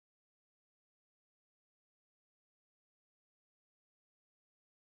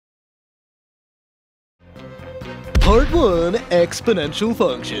Part 1, Exponential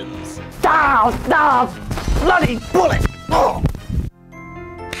Functions. Stop! Bloody bullet! Oh.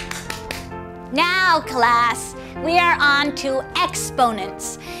 Now, class, we are on to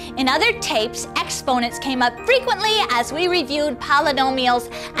exponents. In other tapes, exponents came up frequently as we reviewed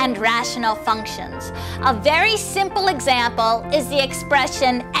polynomials and rational functions. A very simple example is the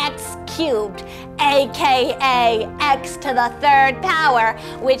expression x cubed, aka x to the third power,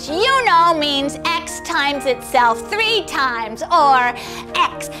 which you know means x times itself 3 times, or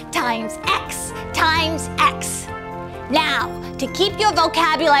x times x times x. Now, to keep your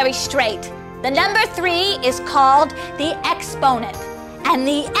vocabulary straight, the number 3 is called the exponent, and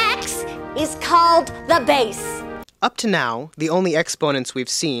the x is called the base. Up to now, the only exponents we've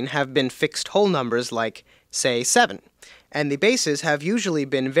seen have been fixed whole numbers like, say, 7, and the bases have usually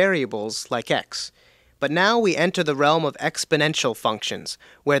been variables like x. But now we enter the realm of exponential functions,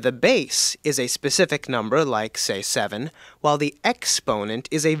 where the base is a specific number like, say, 7, while the exponent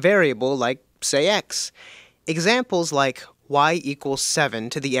is a variable like, say, x. Examples like y equals 7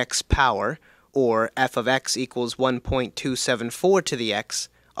 to the x power, or f of x equals 1.274 to the x,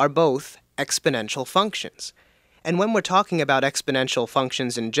 are both exponential functions. And when we're talking about exponential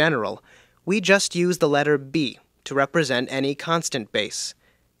functions in general, we just use the letter b to represent any constant base.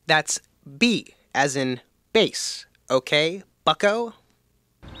 That's b, as in base, okay, bucko?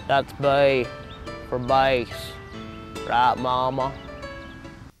 That's B for base. Right, Mama?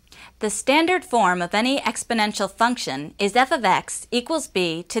 The standard form of any exponential function is f of x equals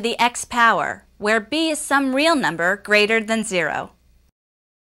b to the x power, where b is some real number greater than 0.